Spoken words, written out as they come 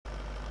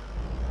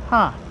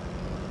Huh.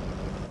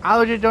 I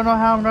legit don't know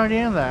how I'm gonna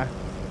get in there.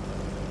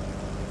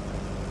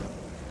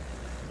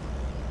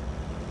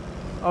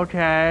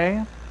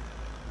 Okay.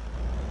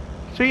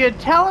 So you're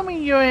telling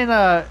me you're in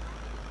a...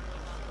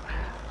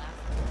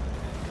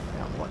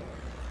 Yeah, what?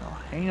 Oh,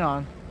 hang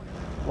on.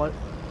 What?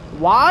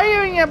 Why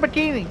are you in a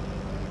bikini?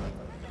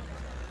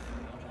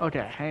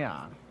 Okay, hang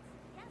on.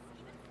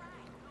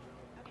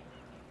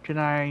 Can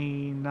I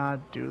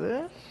not do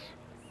this?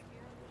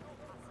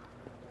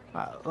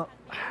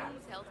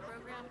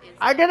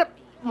 I get it.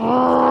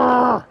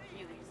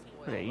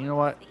 Okay, you know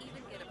what?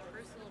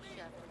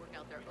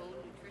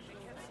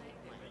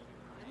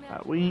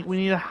 We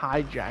need to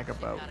hijack a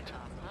boat.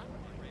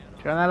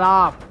 Turn that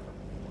off.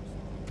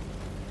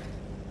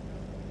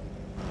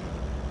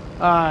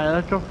 Alright,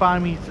 let's go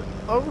find me some...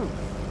 Oh!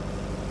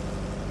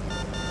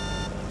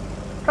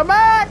 Come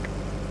back!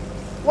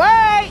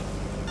 Wait!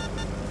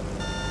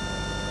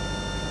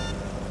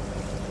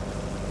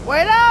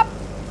 Wait up!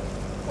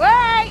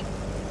 Wait!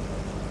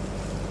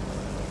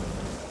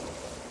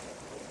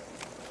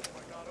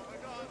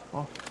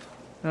 Oh,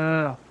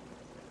 no.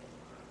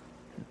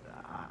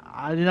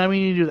 I did not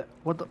mean to do that.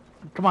 What the?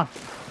 Come on.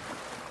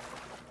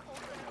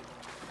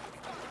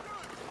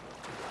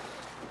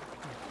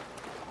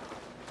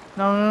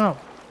 No.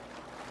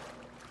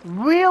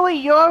 Really?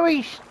 You're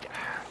a...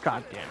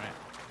 God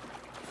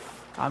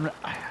damn it.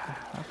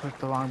 I pushed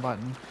the wrong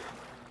button.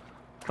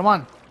 Come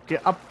on.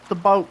 Get up the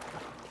boat.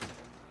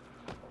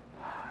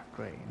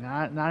 Great.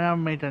 Now I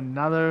made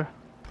another...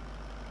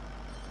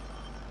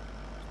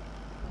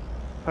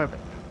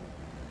 Perfect.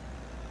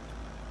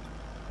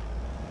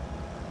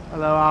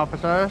 Hello,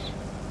 officers.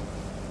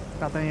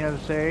 Nothing here to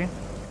say.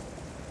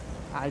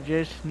 I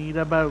just need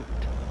a boat.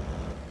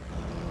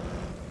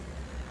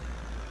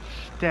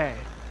 Stay.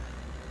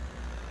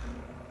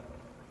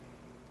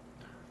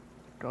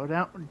 Go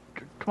down.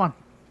 Come on.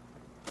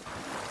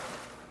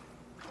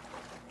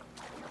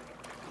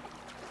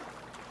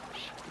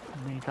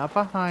 Sneak up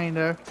behind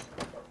her.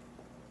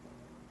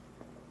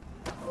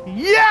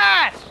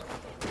 Yes!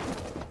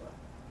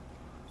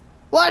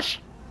 Let's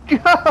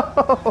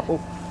go!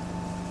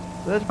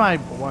 This might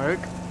work.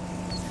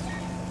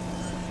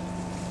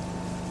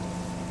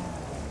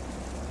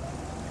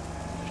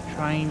 Just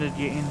trying to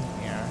get in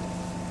here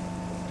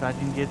so I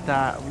can get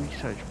that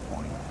research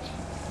point.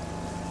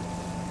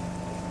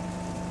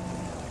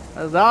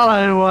 That's all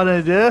I want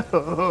to do.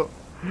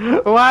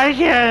 Why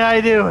can't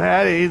I do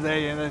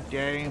anything in this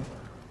game?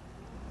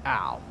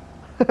 Ow.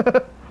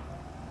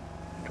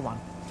 Come on.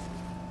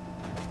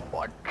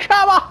 Oh,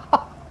 come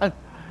on!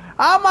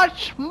 How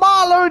much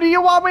smaller do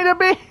you want me to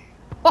be?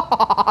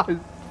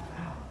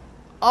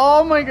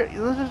 Oh my god,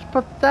 this is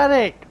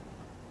pathetic.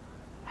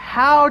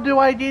 How do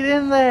I get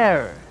in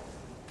there?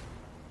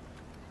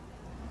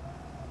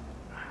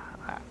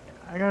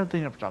 I gotta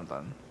think of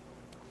something.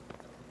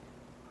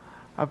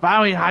 I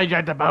finally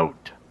hijacked the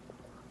boat.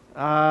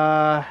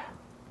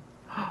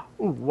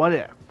 Ooh, what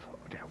if?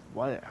 Okay,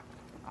 what if?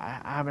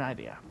 I have an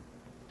idea.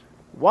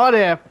 What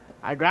if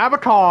I grab a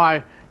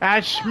car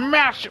and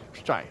smash it?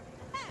 Sorry.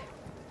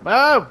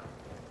 Boom!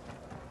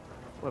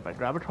 What if I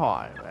grab a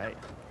car, right?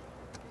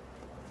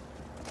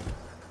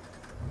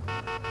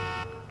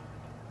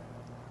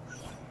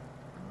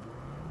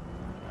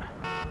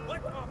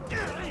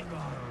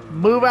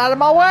 Move out of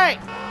my way!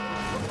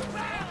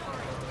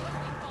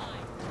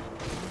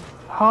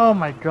 Oh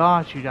my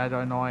gosh, you guys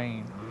are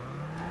annoying.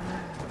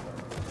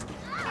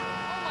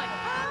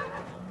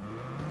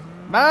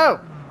 Move!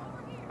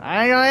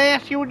 I ain't gonna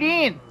ask you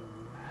again.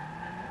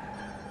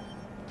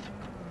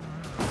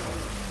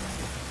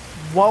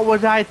 What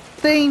was I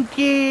thinking?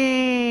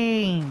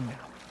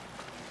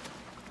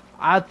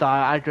 I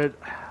thought I could...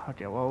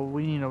 Okay, well,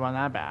 we need to run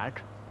that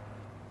back.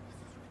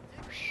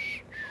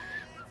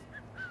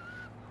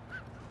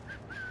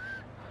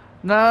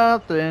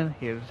 Nothing.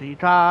 Here's the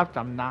cops.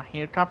 I'm not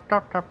here. Cops.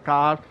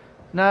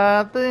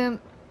 Nothing.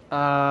 Get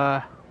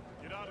out of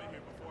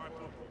here before I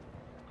pop.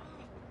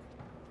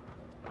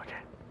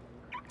 Okay.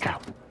 Go.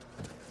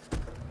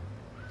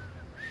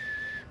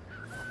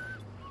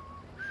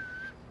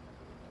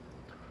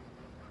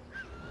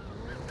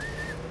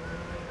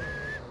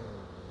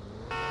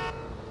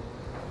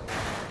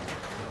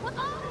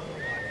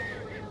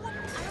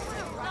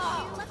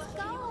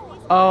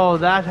 Oh,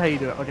 that's how you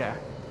do it. Okay.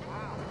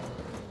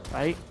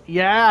 Right?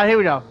 Yeah, here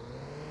we go.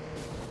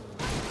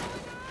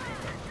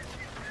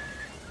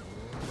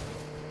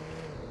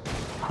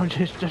 I'm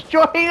just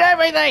destroying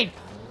everything!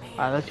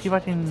 Alright, let's see if I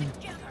can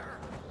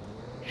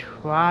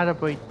try to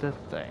break this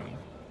thing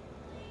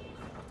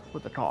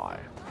with the car.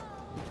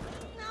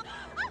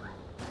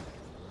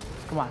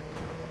 Come on.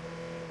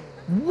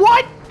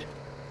 What?!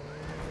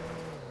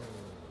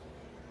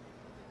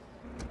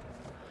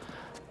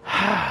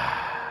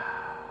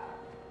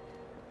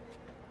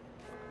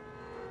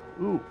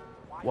 Ooh,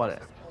 what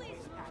if?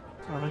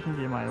 Oh, I can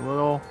get my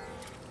little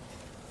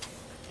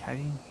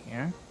heading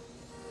here.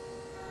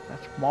 That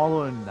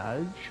smaller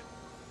nudge?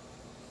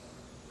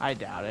 I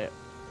doubt it.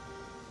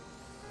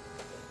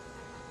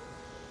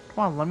 Come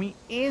on, let me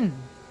in.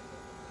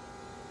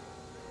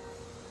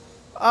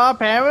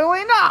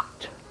 Apparently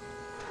not.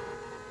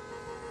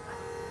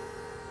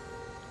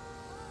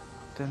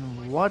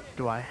 Then what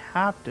do I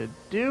have to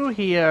do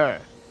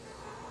here?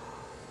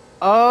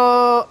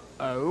 Oh?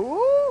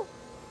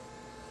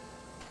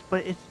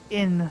 But it's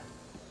in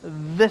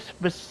this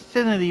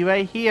vicinity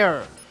right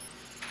here.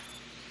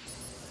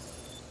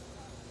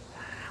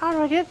 How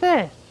do I get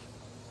this?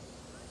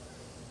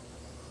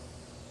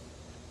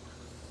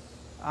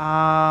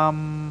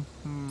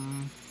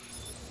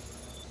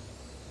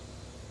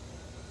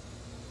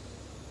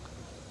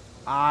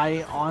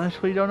 I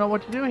honestly don't know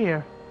what to do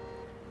here.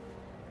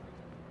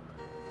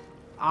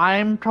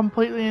 I'm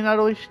completely and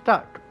utterly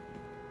stuck.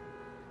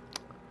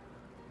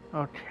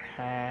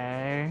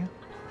 Okay.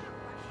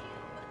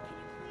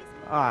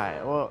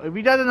 Alright, well, if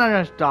he doesn't, I'm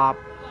gonna stop.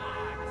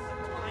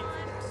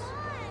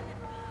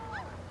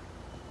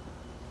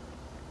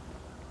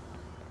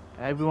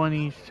 Everyone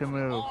needs to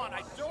move.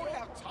 I don't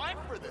have time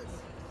for this.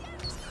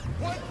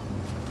 What?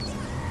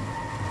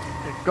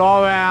 Just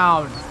go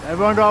around.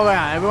 Everyone go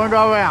around. Everyone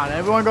go around.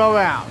 Everyone go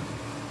around.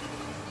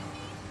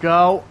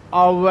 Go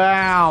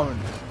around.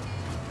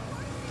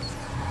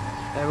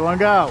 Everyone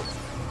go.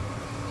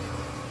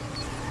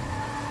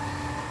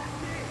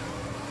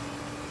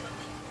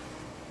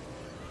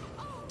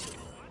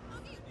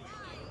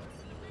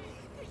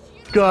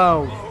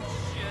 Go.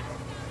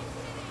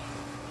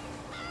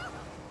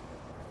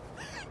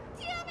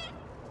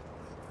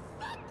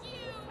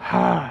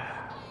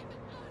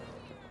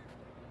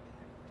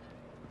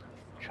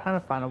 Trying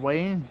to find a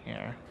way in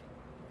here.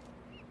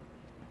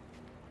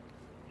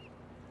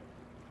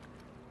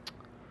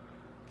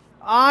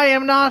 I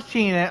am not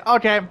seeing it.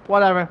 Okay,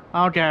 whatever.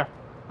 I don't care.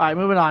 Alright,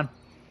 moving on.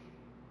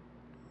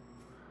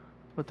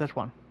 With this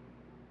one.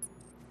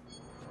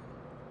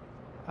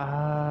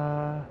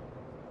 Yeah,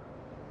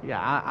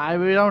 I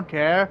really don't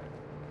care.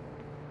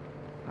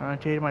 I'm gonna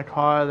take my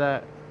car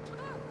that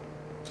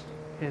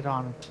is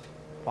on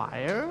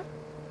fire.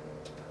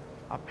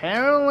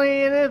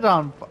 Apparently it is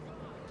on fire.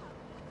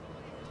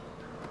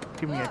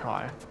 Give me a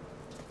car.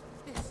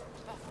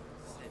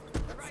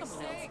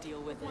 Someone else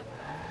deal with it.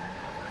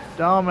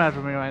 Don't mess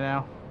with me right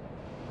now.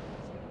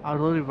 I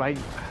was literally right.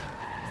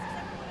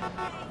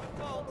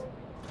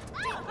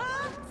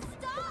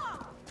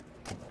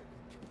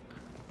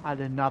 I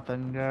did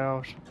nothing,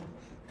 girls.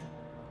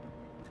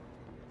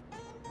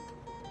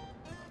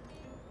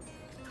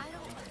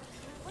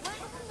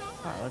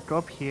 Alright, let's go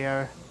up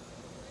here.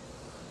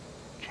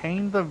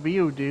 Change the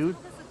view, dude.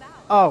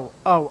 Oh.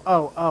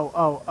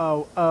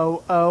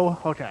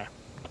 Okay.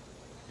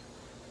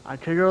 I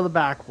could go the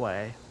back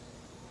way.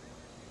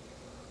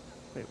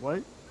 Wait,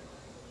 what?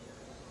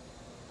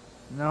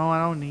 No, I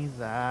don't need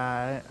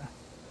that.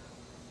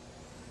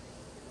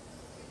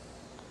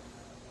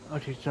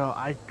 Okay, so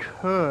I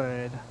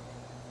could...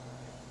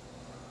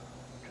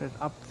 Cause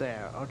up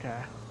there,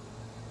 okay.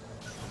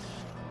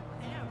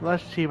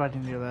 Let's see if I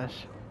can do this.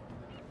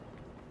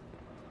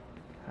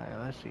 Alright,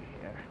 let's see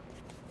here.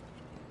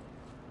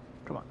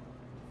 Come on.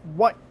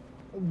 What?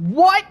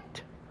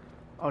 What?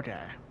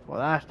 Okay, well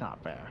that's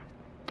not fair.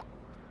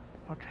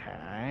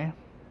 Okay.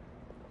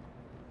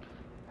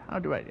 How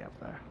do I get up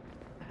there?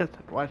 That's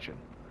the question.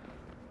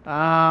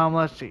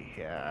 Let's see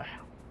here.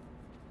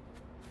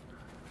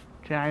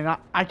 Can I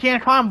not? I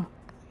can't climb.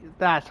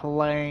 That's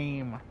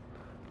lame.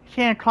 You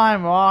can't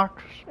climb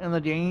rocks in the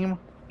game.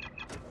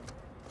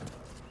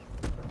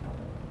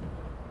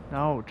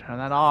 No, turn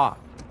that off.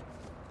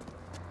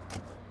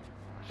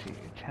 Let's see,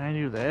 can I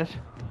do this?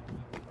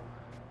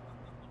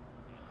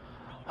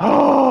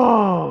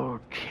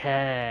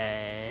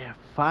 Okay.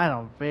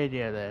 Final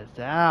figure this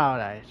out,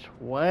 I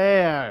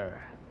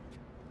swear.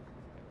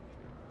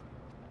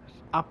 It's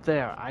up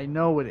there, I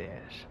know it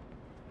is.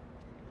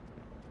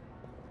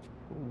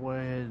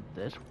 Would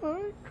this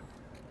work?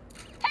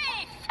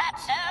 Hey,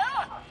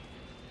 fatso!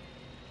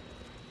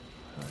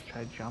 Let's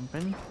try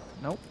jumping.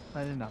 Nope,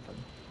 I did nothing.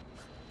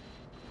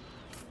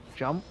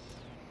 Jump.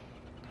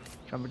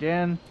 Jump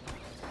again.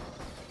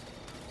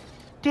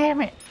 Damn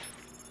it!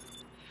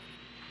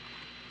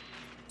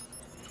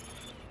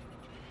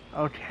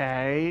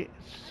 Okay,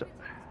 so...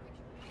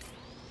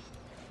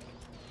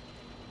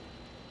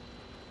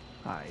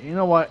 Alright, you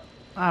know what?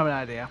 I have an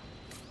idea.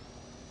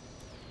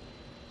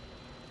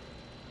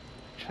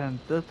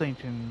 Since this thing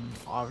can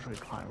obviously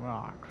climb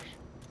rocks.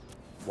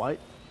 What?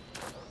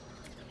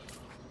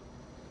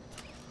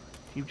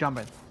 Keep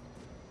jumping.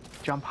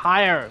 Jump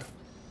higher.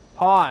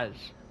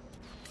 Pause.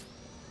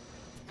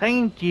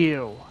 Thank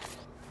you.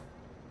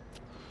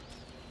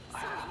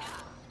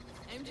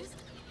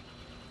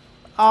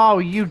 Oh,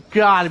 you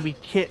gotta be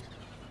kidding.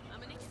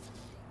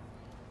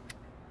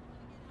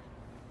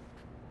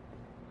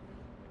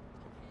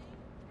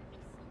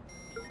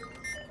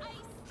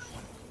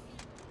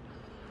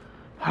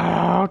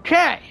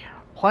 Okay,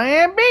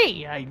 plan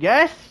B, I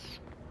guess.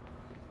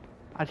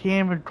 I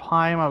can't even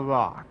climb a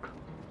rock.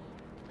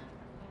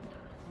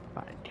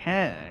 But I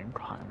can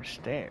climb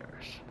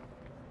stairs.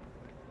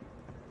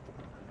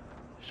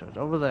 So it's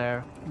over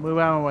there. Move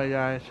out of the way,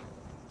 guys.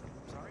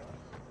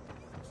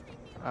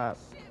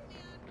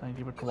 Thank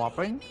you for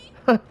cooperating.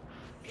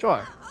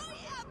 Sure. Oh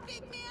yeah,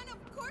 big man,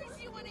 of course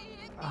you want to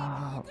hit me.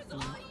 Uh, Because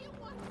all you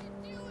want to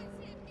do is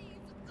hit me.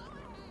 So go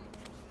ahead.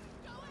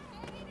 Go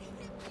ahead and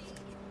hit me.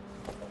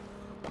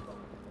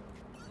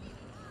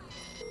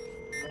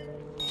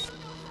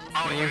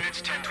 All units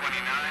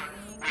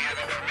 1029, we have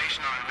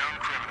information on a known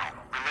criminal.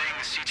 Relaying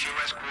the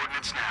CTOS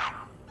coordinates now.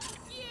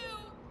 You!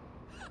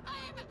 I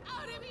am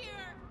out of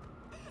here!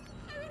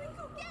 I'm gonna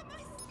go get my...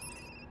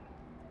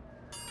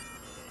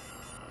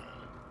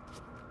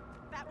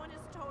 That one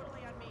is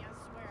totally on me, I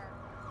swear.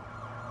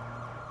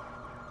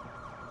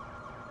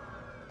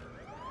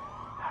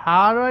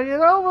 How do I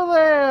get over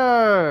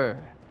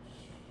there?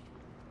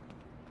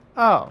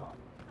 Oh.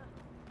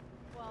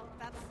 Well,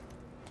 that's...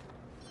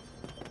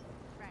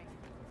 Right.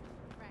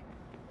 Right.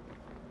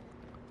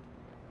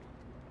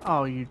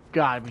 Oh, you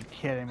gotta be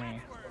kidding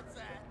me.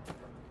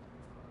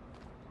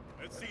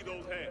 Let's see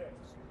those hands.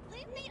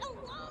 Leave me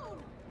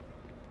alone!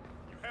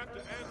 You have to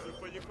answer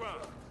for your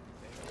crimes.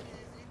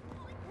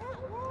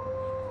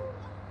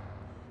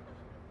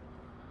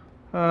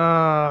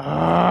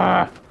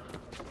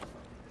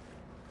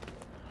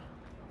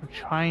 I'm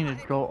trying to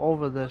go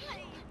over this.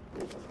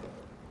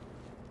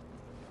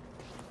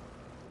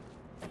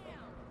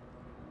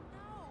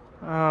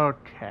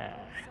 Okay.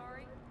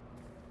 Sorry.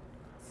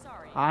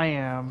 Sorry. I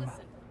am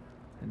Listen.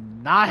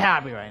 not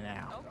happy right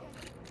now.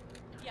 Okay.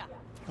 Yeah.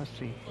 Let's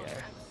see here.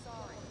 I'm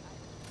sorry.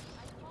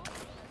 I called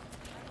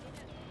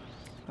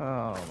you.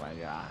 Oh my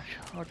gosh.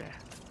 Okay.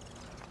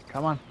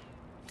 Come on.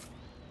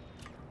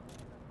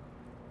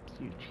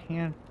 You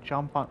can't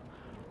jump on.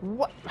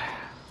 What?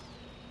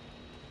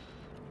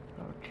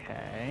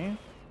 Okay.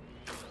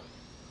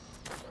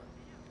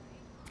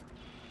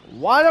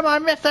 What am I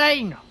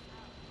missing?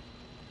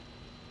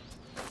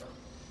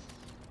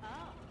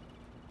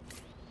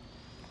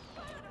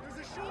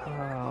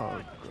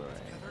 Oh,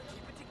 great.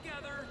 Keep it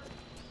together.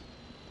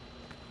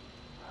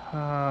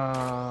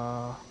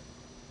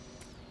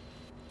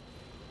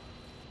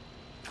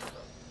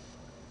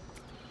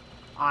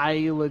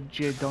 I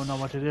legit don't know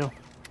what to do.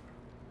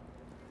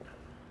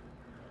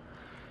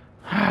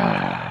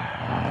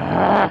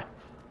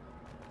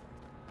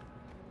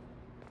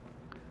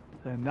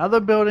 Another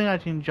building I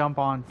can jump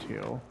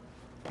onto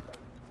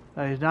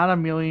that is not a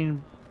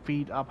million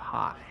feet up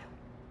high.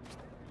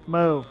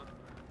 Move.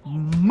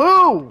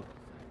 Move!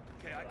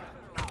 Okay, I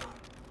got it.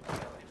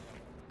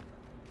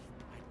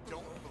 I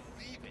don't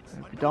believe it.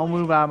 If you don't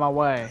move out of my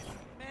way,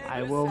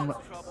 I will.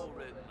 Trouble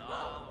written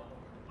all over.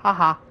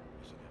 Haha.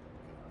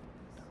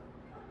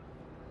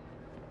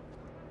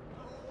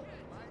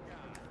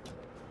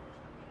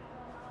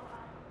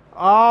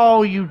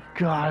 Oh, you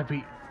gotta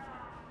be.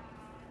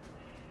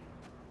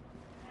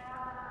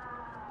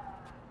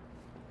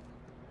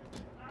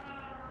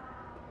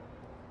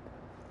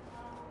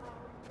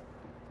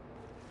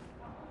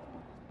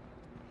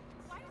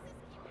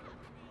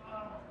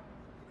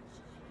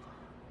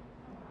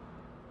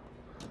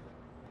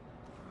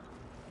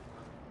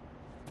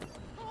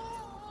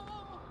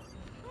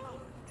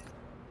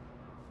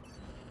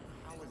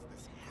 How is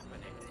this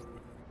happening?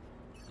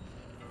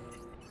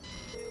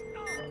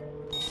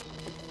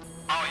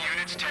 All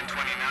units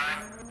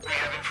 1029, we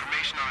have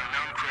information on a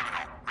known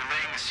criminal.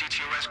 Relaying the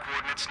CTOS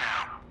coordinates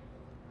now.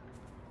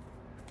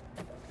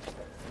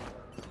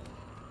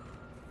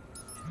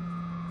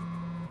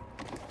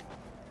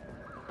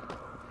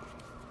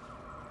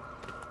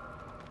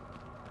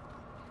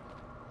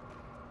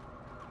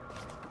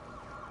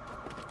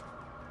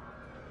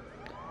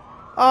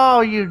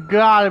 Oh, you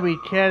gotta be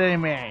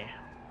kidding me.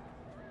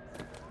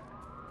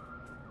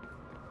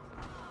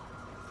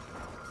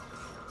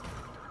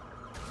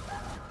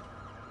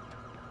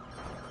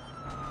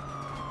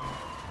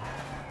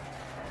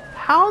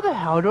 How the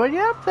hell do I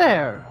get up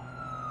there?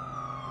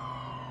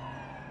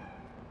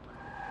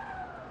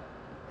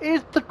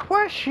 Is the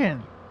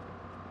question.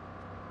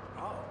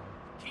 Oh,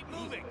 keep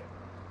moving.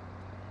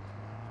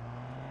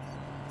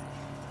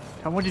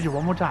 I want you to do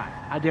one more time.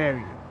 I dare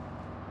you.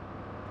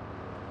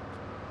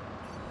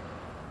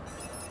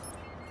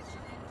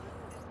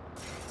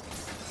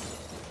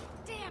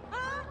 Damn,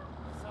 huh?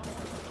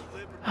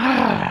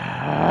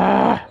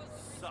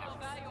 Resale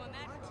value on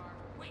that car.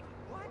 Wait,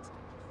 what?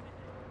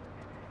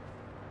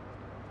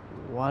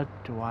 What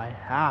do I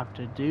have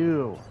to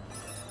do?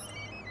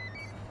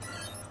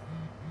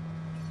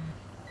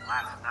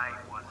 Last night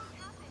was...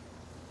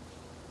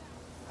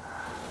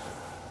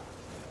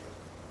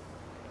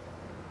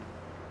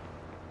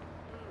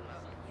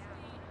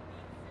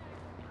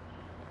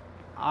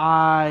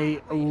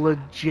 I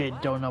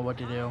legit don't know what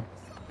to do.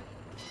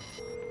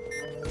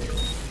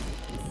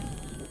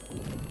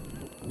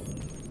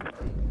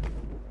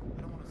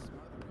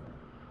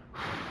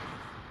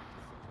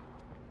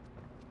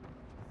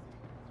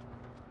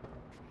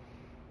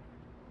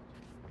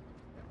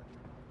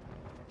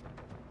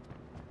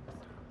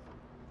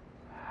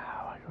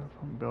 How I go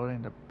from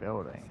building to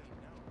building?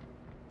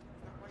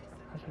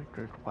 That's a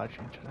good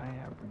question, because I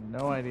have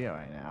no idea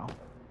right now.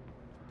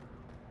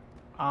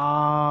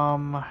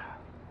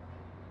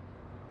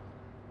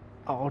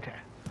 Oh, okay.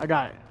 I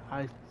got it.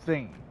 I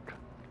think.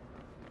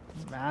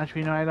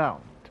 Actually, no, I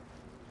don't.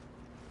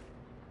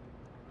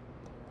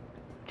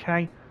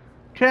 Can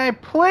I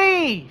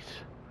please?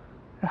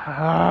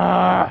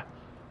 Okay.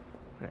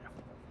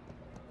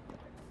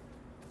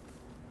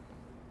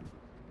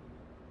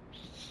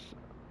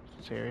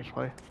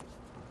 Seriously?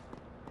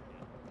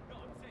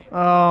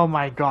 Oh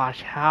my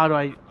gosh, how do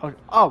I...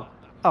 Oh,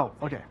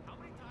 okay.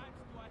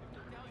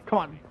 Come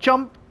on,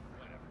 jump!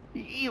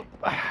 You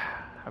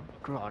have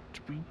got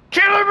to be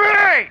killing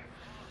me!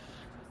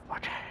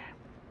 Okay.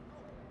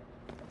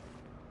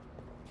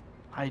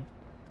 I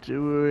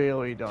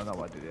really don't know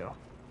what to do.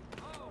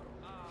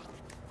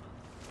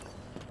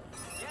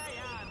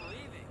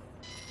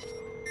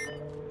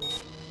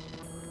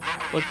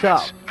 What's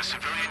up? A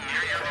civilian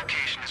near your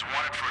location is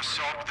wanted for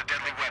assault with a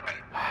deadly weapon.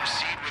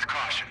 Proceed with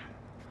caution.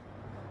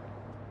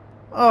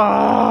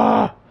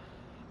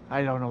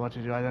 I don't know what to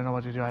do. I don't know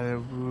what to do. I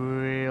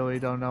really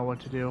don't know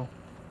what to do.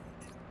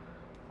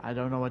 I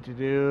don't know what to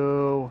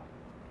do.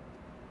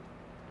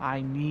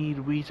 I need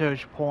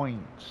research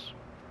points.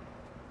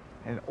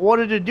 In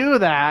order to do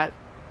that,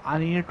 I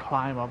need to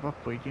climb up a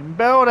freaking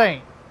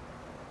building.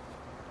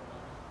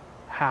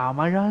 How am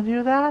I gonna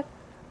do that?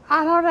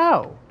 I don't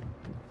know.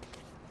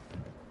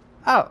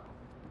 Oh.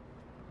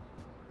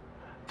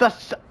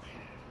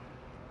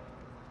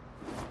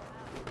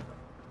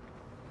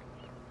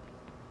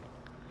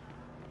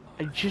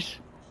 I just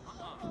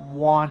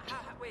want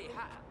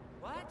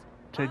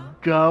to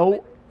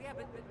go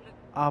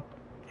up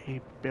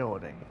a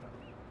building.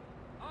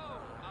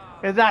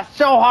 Is that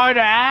so hard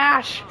to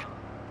ask?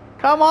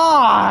 Come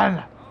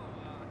on!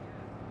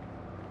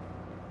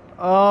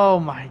 Oh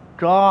my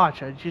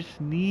gosh, I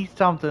just need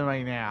something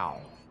right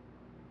now.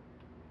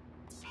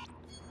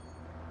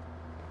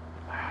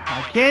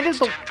 I can't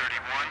just...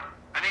 1031.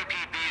 An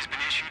APB has been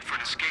issued for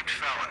an escaped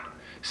felon.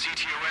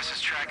 CTOS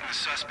is tracking the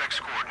suspect's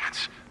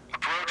coordinates.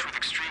 Approach with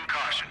extreme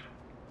caution.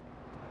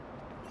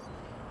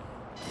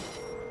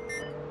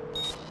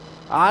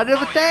 I do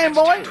the same,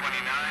 boy.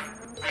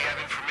 1029. We have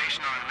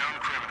information on a known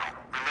criminal.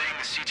 Relaying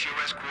the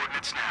CTOS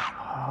coordinates now.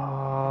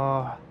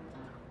 Oh,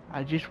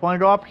 I just want to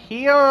go up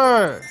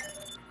here.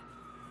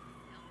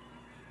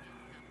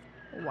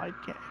 Why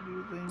can't I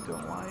do things in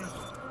life?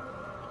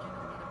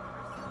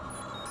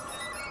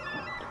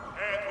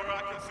 Head where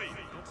I can see.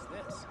 What's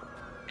this?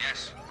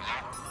 Yes,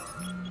 hello?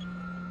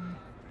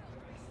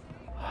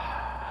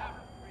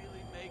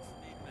 Really makes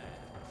me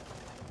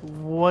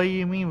mad. What do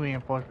you mean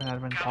reinforcement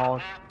has been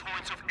called? All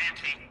points of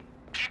entry.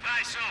 Keep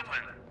eyes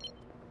open.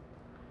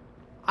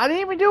 I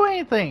didn't even do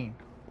anything.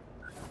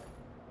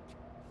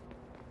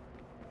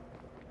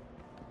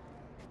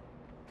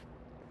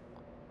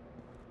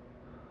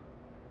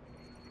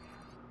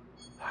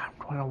 I'm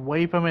going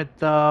away from it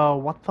though.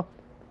 What the?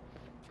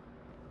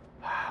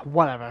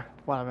 Whatever.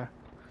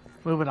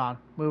 Moving on.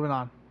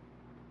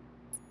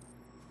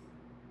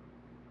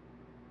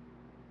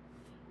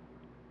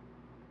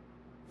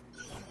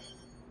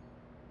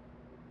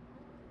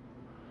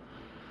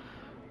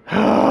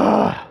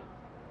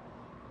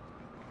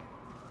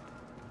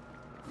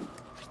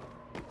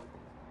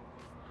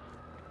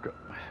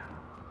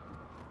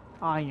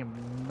 I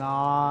am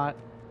not.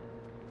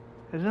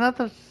 Isn't that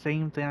the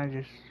same thing I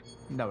just...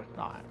 No, it's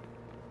not.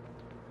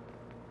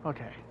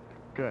 Okay,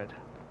 good.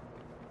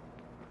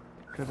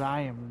 Because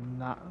I am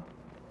not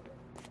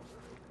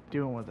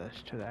dealing with this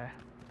today.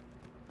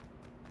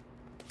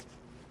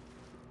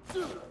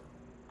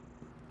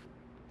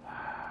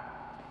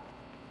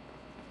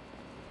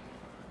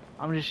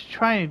 I'm just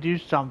trying to do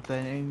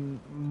something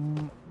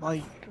and,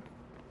 like...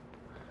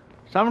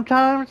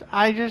 Sometimes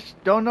I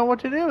just don't know what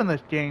to do in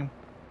this game.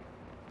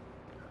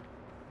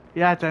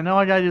 Yes, I know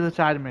I gotta do the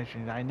side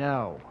missions, I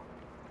know.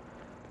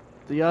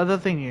 The other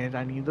thing is,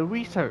 I need the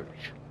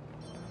research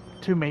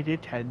to make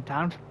it 10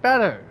 times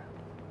better.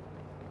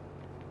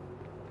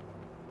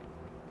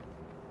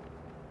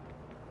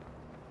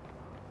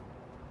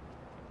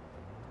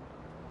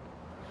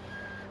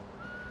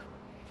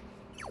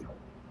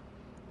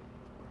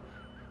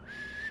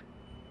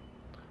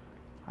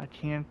 I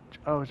can't...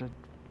 Oh, it's a...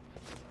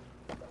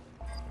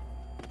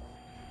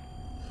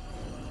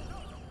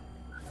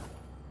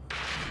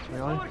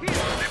 Really? Be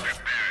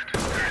prepared.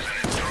 There's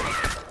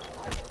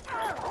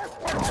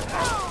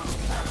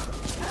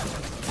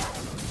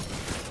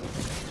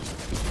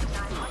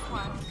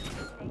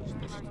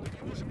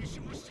an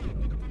intruder.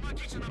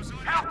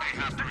 Help! They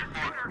have to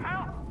report.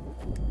 Help!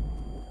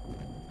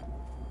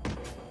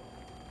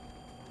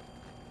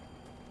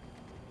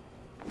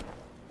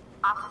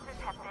 Officers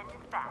have been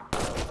dispatched.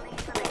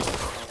 Please remain.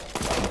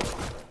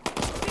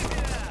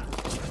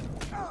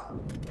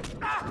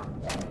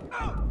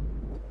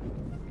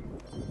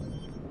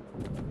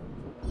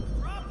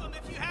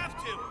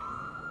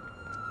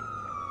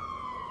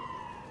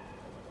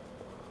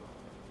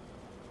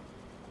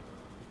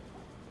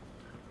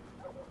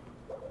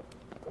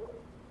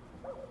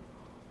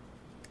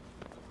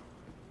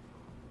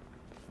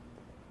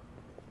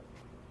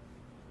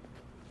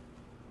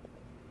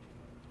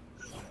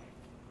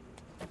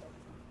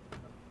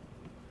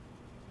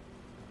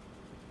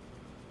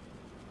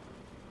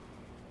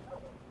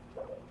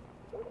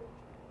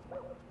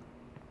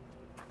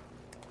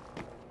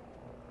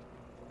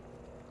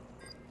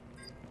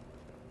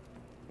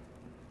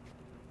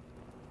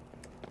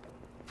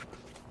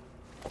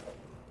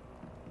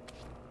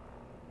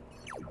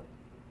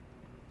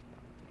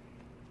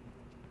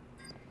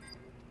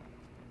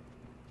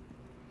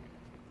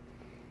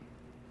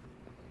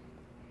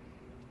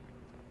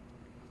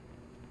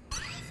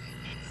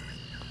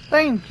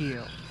 Thank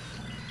you.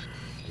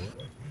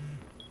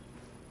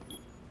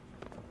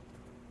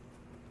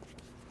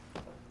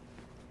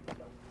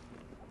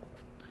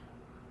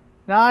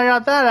 Now I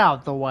got that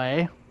out the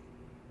way.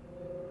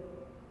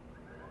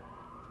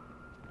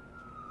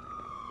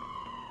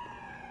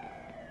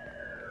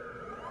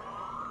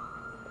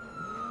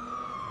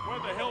 Where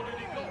the hell did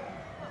he go?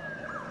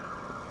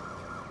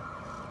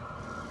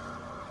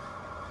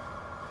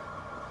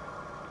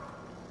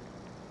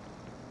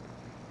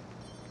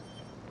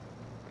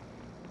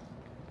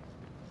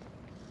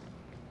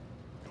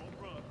 Don't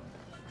run.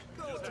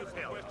 Just have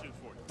some questions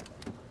for you.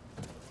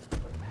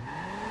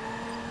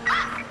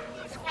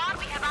 Squad,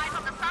 we have eyes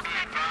on the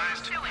suspect.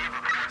 Advised, we have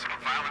reports of a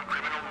violent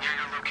criminal near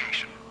your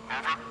location.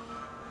 Over.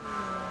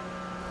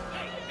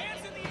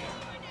 Hands in the air!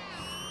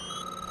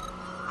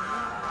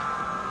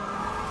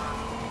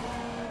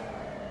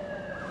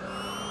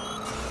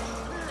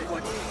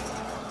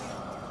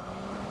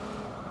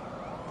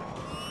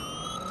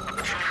 A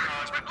patrol car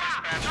has been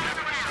dispatched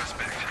after the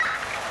suspect.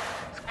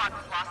 Squad,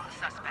 we've lost the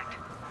suspect.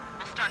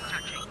 We'll start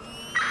searching.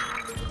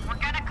 We're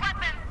gonna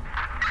clip him.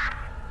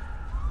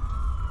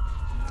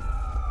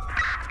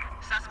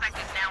 Suspect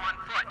is now on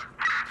foot.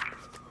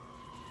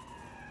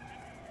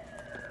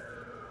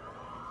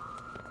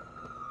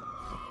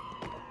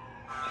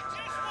 I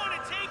just want to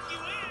take you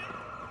in!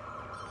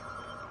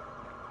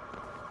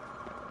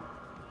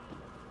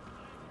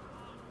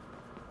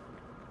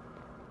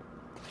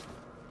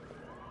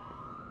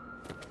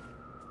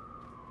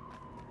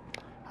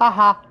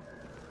 Haha.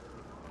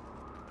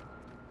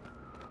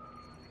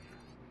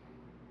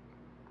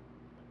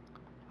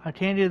 I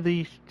can't do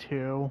these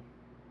two.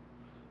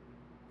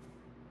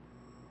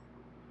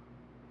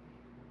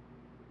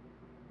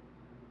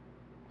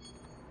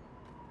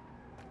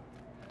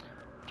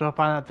 So I'll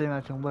find that thing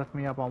that can lift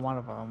me up on one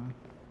of them.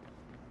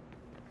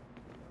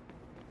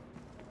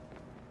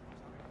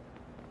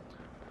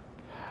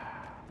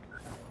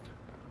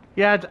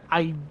 Yeah,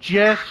 I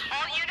just...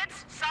 All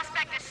units,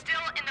 suspect is still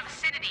in the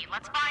vicinity.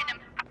 Let's find him.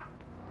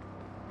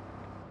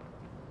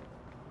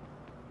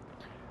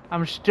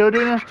 I'm still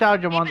doing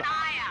Nostalgia Keep Month. an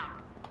eye out.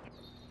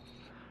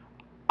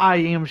 I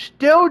am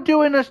still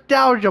doing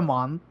Nostalgia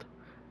Month.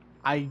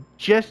 I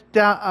just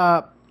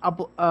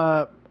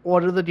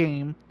ordered the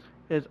game.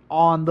 It's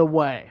on the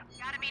way.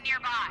 Gotta be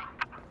nearby.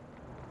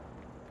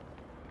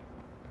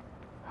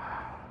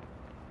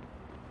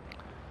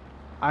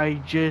 I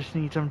just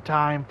need some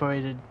time for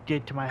it to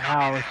get to my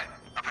house.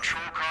 A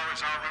patrol car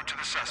is en route to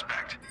the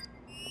suspect.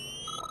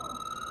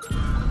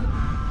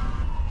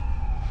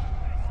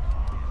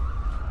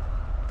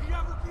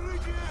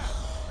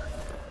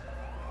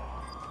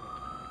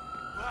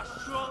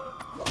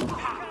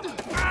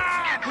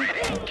 Get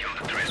ready. Kill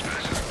the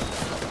trespasser.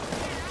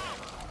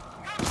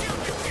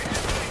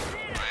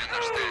 I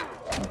understand.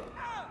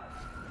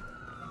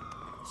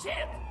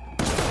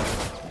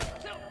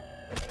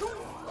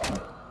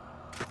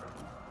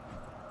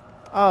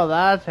 Oh,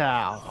 that's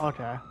how.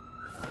 Okay.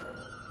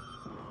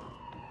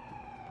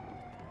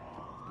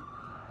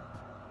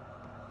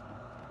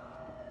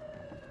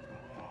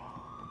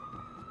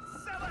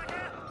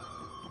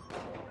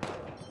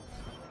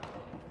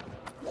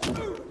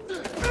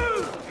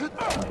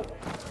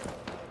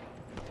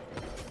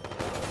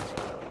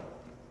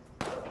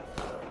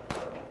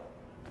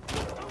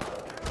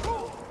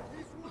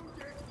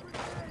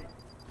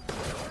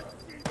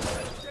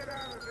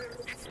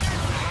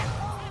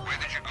 Where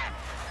did you go?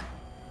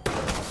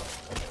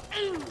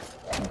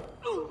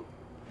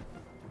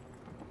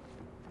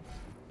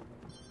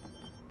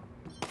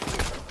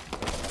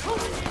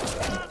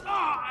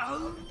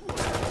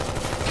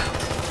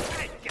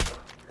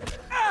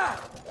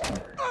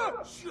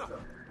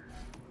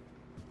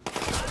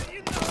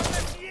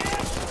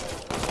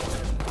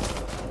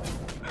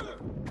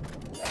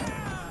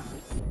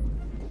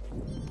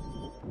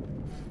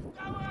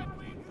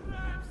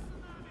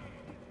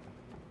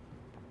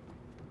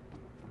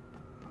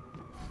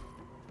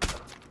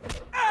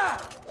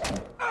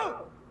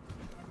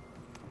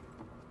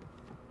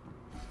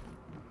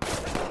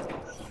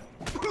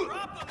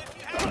 Drop them if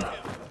you have to.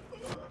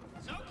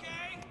 It's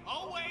okay.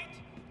 I'll wait.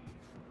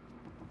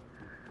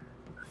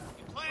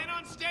 You plan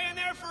on staying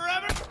there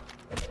forever?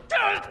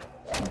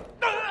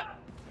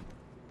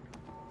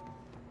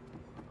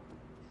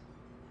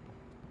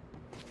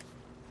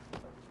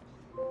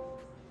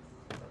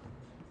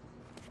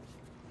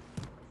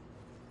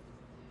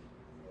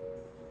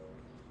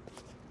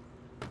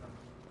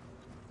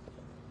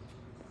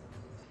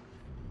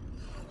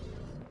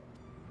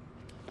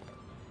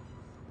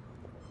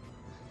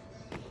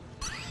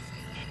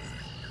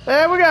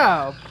 There we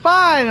go.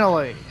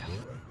 Finally.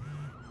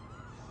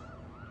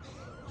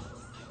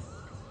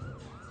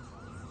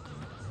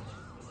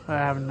 I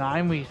have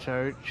 9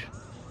 research.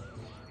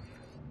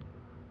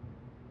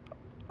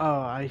 Oh,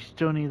 I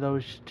still need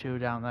those 2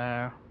 down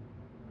there.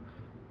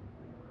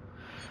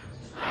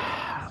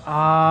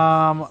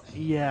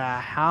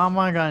 Yeah, how am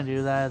I gonna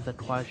do that is the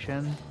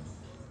question.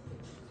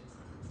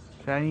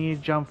 So I need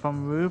to jump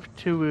from roof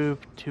to roof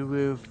to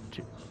roof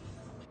to...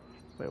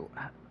 Wait,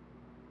 what?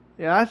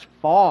 Yeah, that's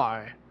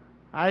far.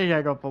 I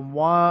gotta go from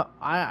one.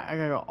 I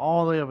gotta go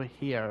all the way over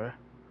here.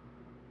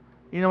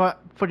 You know what?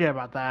 Forget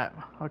about that.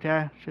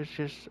 Okay,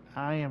 just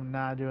I am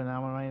not doing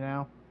that one right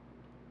now.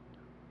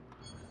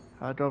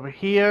 I'll go over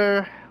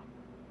here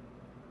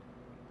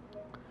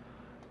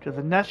to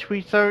the next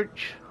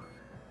research.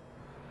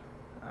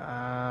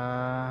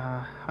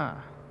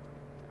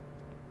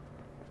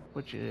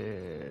 Which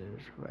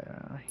is right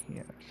around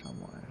here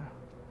somewhere.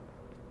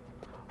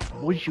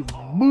 Would you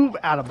move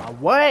out of my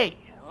way?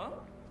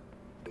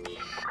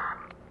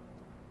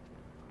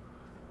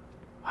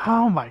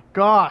 Oh my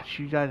gosh,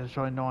 you guys are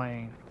so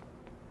annoying.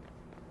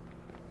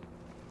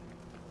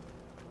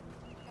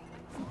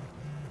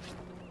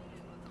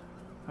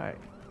 Alright.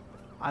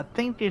 I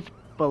think it's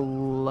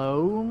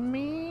below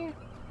me.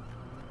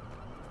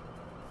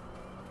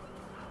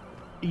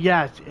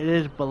 Yes, it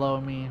is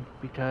below me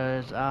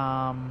because,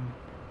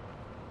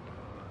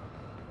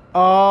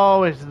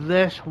 oh, it's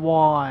this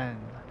one.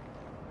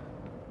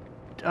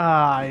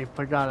 I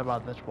forgot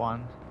about this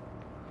one.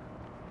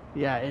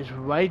 Yeah, it's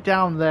right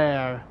down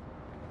there.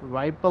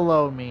 Right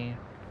below me.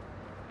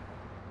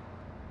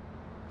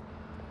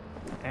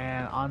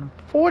 And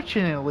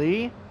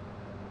unfortunately,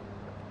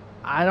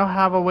 I don't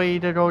have a way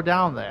to go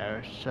down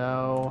there,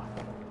 so...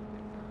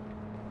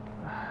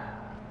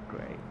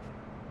 Great.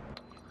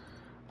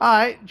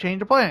 Alright,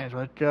 change of plans.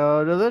 Let's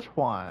go to this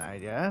one, I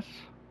guess.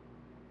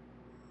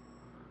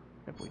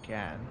 If we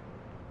can.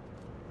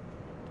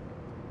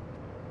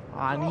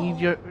 I need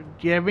you.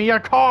 Give me your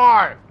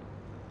car!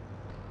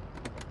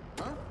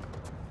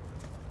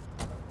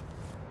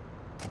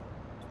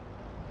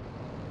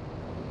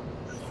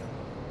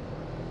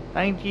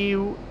 Thank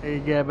you.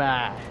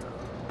 Goodbye.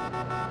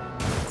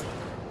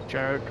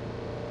 Jerk.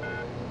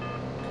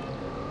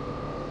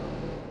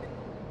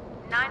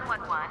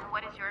 911,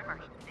 what is your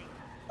emergency?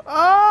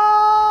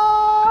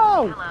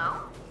 Oh!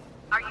 Hello?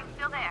 Are you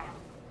still there?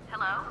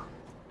 Hello?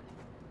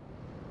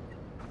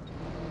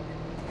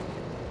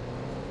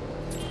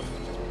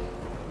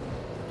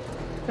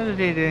 Doesn't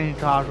need any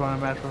cars want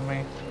to mess with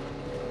me.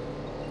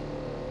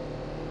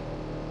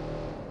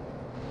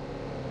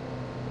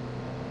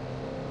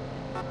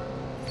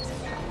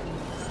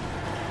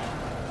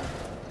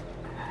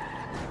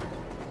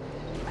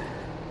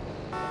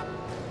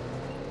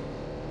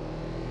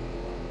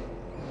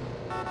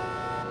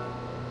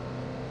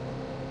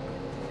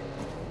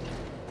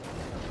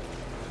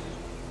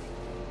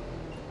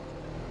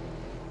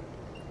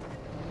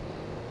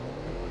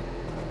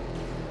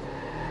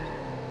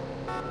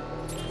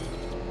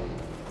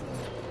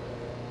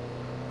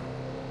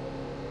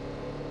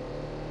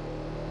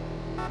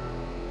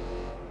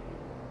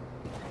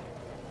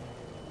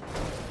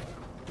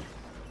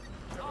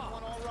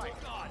 Everyone all right?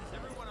 God, is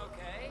everyone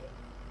okay?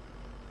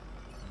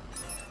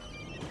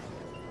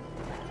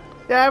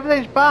 Yeah,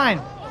 everything's fine.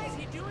 Why is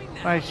he doing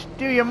that? I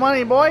steal your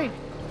money, boy.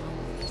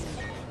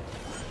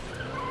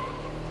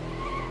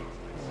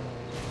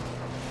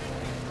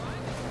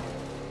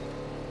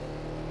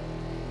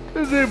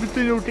 Is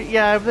everything okay?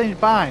 Yeah, everything's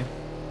fine.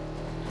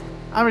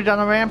 I'm just on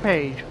a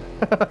rampage.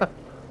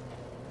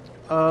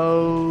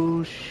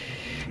 Oh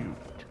shoot.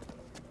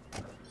 I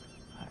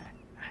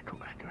go.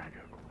 I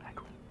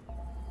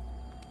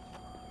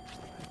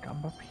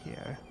come up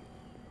here.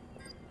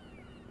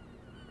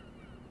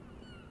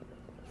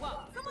 Whoa,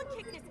 someone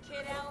kick this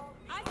kid out.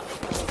 I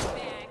think he's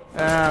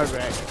bad.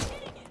 Alright.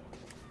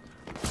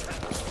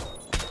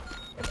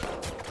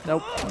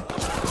 Nope.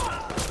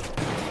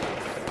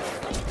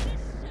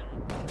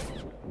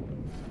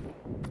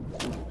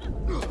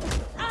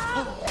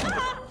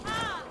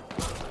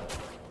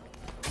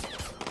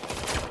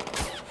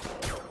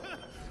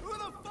 Who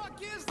the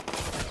fuck is?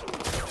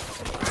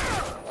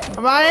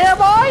 Am I here,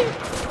 boy?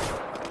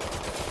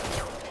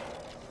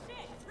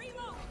 Shit,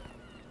 reload.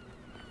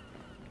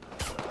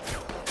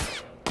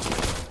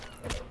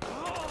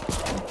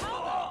 How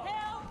the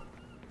hell?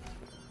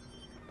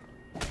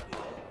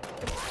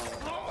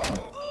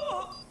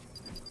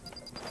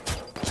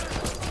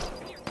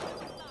 Here,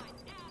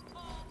 side,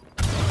 asshole.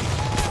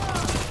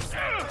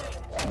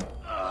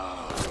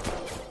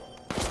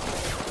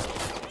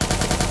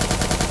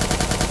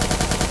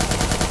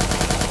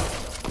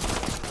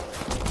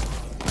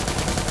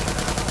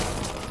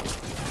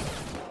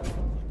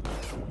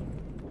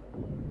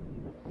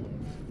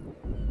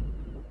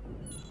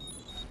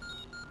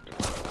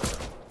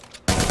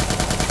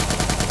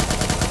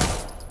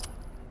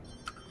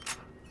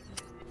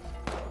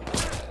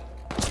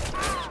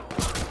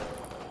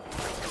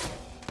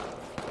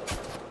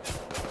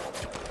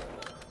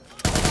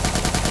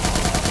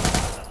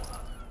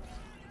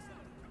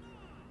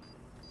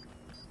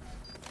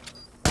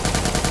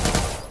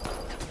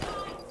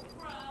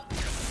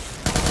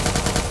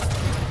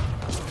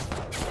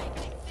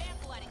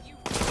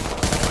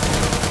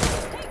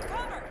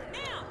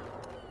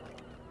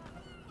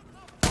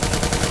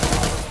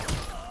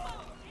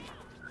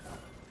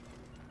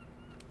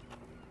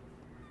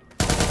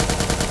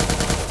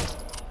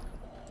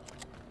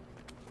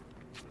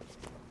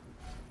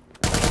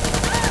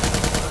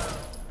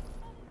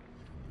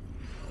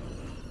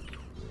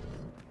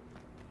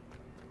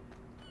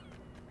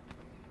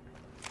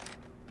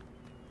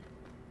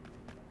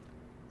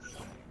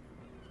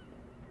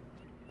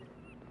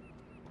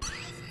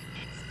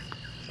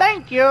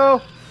 Thank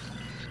you.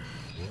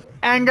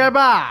 And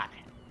goodbye.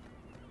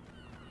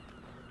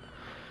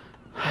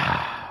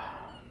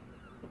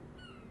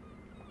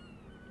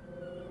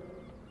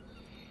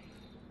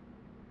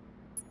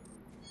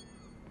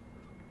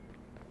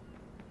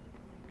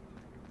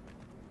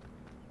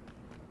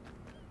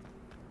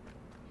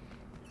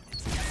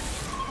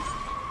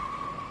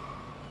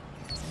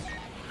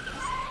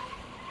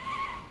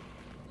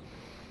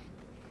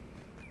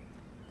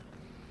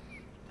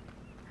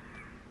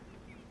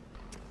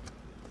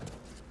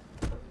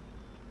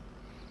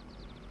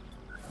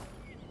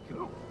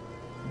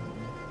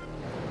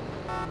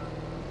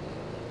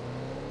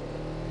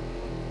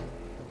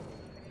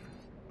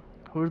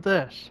 Who's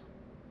this?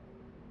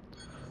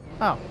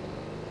 Oh.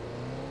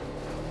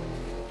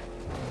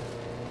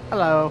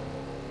 Hello.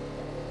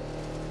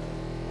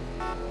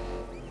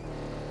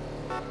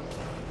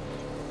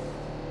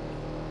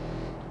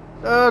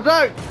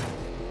 Don't!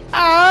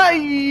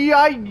 Ay,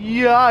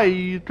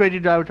 20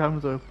 driver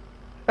times up.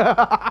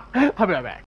 I'll be right back.